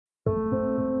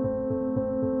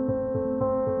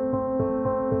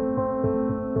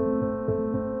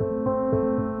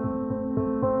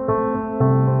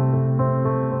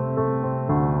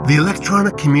The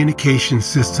electronic communication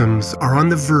systems are on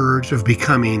the verge of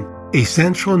becoming a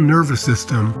central nervous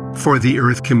system for the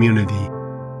Earth community.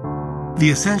 The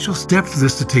essential step for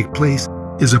this to take place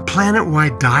is a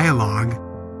planet-wide dialogue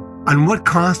on what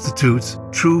constitutes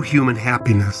true human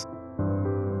happiness.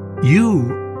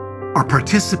 You are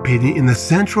participating in the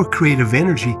central creative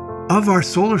energy of our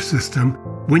solar system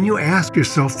when you ask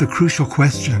yourself the crucial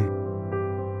question: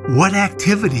 what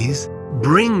activities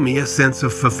bring me a sense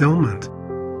of fulfillment?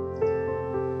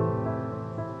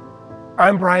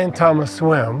 I'm Brian Thomas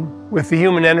Swim with the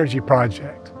Human Energy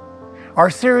Project. Our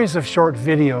series of short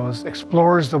videos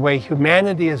explores the way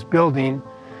humanity is building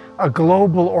a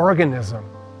global organism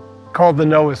called the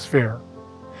noosphere.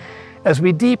 As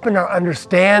we deepen our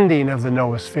understanding of the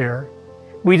noosphere,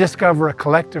 we discover a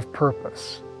collective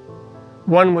purpose,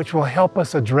 one which will help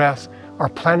us address our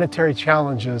planetary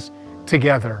challenges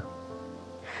together.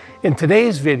 In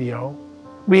today's video,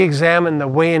 we examine the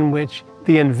way in which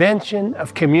the invention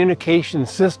of communication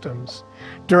systems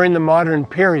during the modern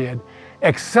period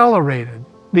accelerated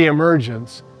the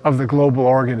emergence of the global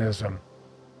organism.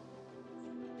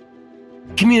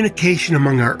 Communication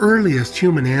among our earliest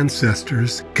human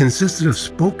ancestors consisted of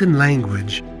spoken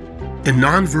language and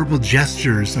nonverbal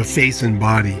gestures of face and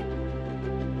body.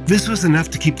 This was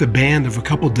enough to keep the band of a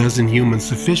couple dozen humans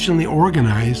sufficiently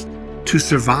organized to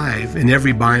survive in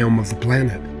every biome of the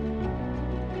planet.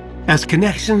 As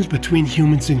connections between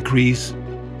humans increase,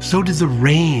 so did the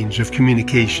range of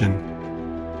communication.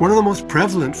 One of the most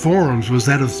prevalent forms was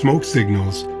that of smoke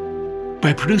signals.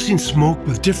 By producing smoke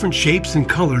with different shapes and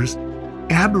colors,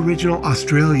 Aboriginal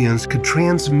Australians could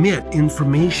transmit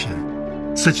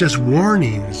information, such as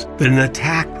warnings that an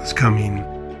attack was coming.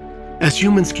 As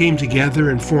humans came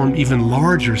together and formed even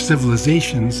larger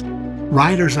civilizations,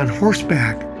 riders on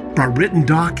horseback brought written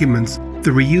documents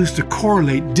that were used to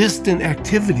correlate distant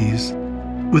activities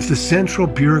with the central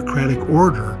bureaucratic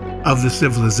order of the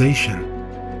civilization.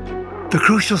 The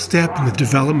crucial step in the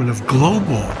development of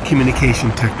global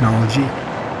communication technology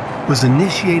was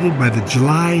initiated by the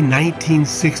July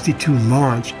 1962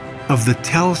 launch of the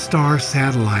Telstar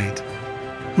satellite.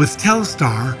 With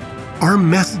Telstar, our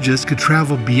messages could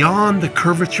travel beyond the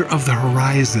curvature of the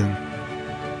horizon.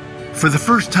 For the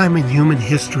first time in human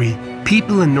history,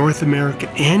 people in North America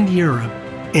and Europe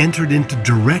entered into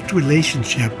direct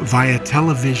relationship via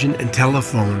television and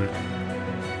telephone.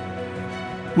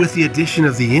 With the addition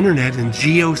of the internet and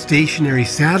geostationary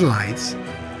satellites,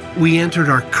 we entered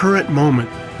our current moment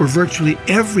where virtually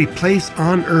every place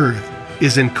on Earth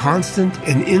is in constant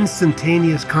and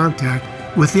instantaneous contact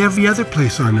with every other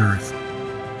place on Earth,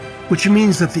 which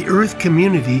means that the Earth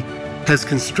community has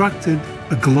constructed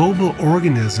a global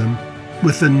organism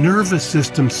with a nervous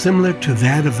system similar to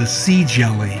that of a sea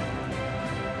jelly.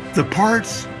 The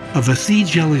parts of a sea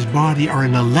jelly's body are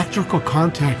in electrical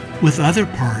contact with other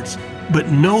parts, but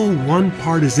no one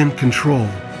part is in control.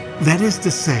 That is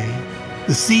to say,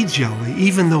 the sea jelly,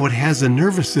 even though it has a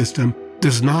nervous system,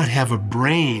 does not have a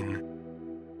brain.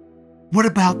 What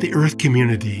about the Earth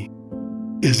community?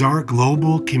 Is our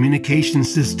global communication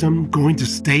system going to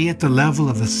stay at the level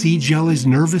of a sea jelly's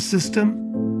nervous system?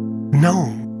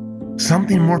 No.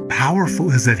 Something more powerful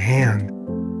is at hand.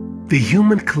 The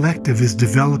human collective is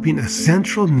developing a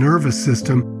central nervous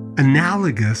system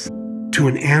analogous to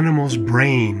an animal's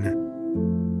brain.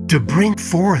 To bring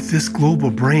forth this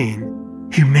global brain,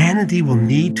 humanity will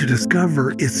need to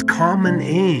discover its common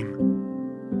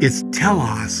aim, its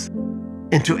telos,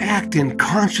 and to act in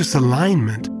conscious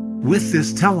alignment with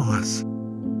this telos.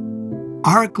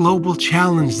 Our global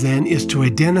challenge then is to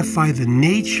identify the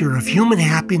nature of human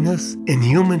happiness and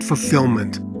human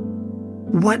fulfillment.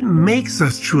 What makes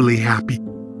us truly happy?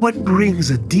 What brings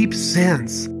a deep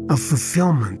sense of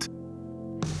fulfillment?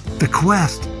 The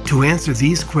quest to answer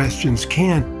these questions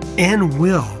can and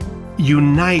will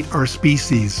unite our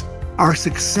species. Our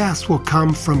success will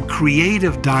come from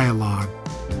creative dialogue,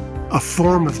 a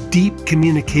form of deep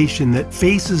communication that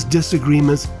faces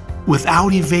disagreements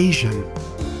without evasion,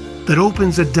 that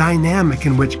opens a dynamic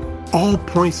in which all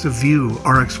points of view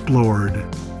are explored.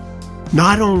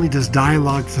 Not only does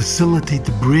dialogue facilitate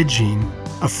the bridging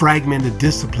of fragmented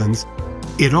disciplines,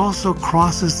 it also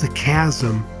crosses the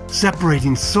chasm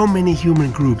separating so many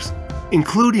human groups,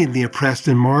 including the oppressed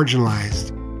and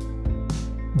marginalized.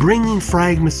 Bringing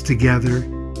fragments together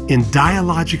in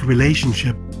dialogic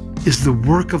relationship is the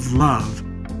work of love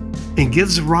and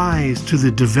gives rise to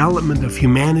the development of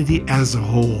humanity as a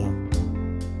whole.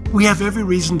 We have every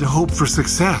reason to hope for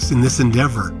success in this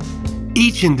endeavor.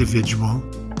 Each individual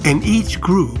and each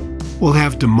group will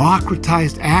have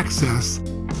democratized access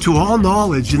to all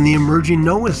knowledge in the emerging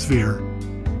noosphere.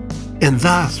 and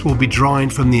thus will be drawing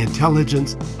from the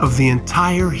intelligence of the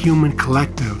entire human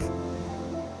collective.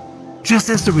 Just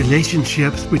as the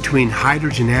relationships between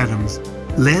hydrogen atoms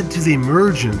led to the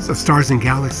emergence of stars and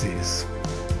galaxies,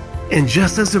 and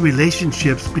just as the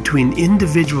relationships between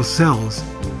individual cells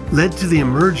led to the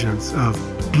emergence of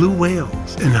blue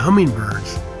whales and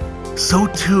hummingbirds, so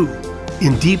too,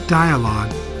 in deep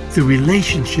dialogue, the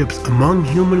relationships among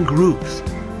human groups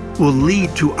will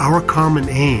lead to our common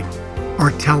aim,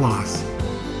 our telos,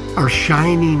 our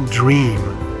shining dream.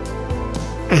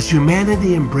 As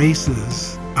humanity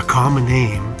embraces a common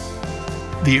aim,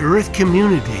 the Earth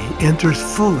community enters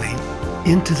fully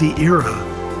into the era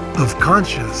of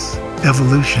conscious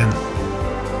evolution.